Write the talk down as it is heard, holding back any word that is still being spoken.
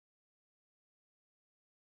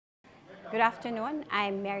Good afternoon.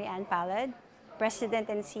 I'm Mary Ann Palad, President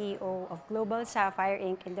and CEO of Global Sapphire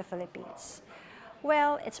Inc. in the Philippines.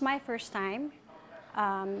 Well, it's my first time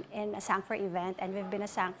in a Sangfor event, and we've been a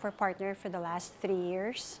Sangfor partner for the last 3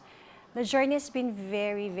 years. The journey has been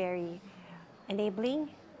very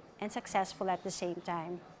enabling and successful at the same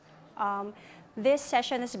time. This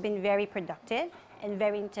session has been very productive and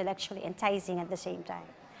very intellectually enticing at the same time.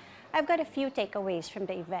 I've got a few takeaways from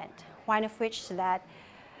the event, one of which is that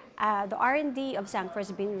the R&D of Sangfor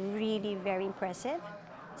has been really very impressive.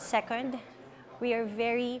 Second, we are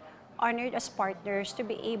very honored as partners to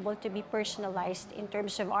be able to be personalized in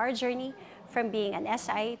terms of our journey from being an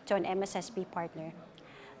SI to an MSSP partner.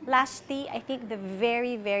 Lastly, I think the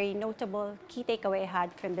very notable key takeaway I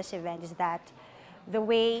had from this event is that the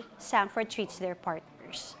way Sangfor treats their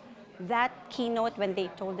partners. That keynote when they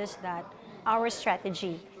told us that our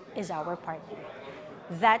strategy is our partner.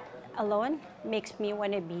 That alone makes me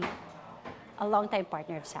want to be a longtime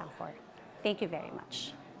partner of Sangfor. Thank you very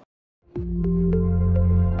much.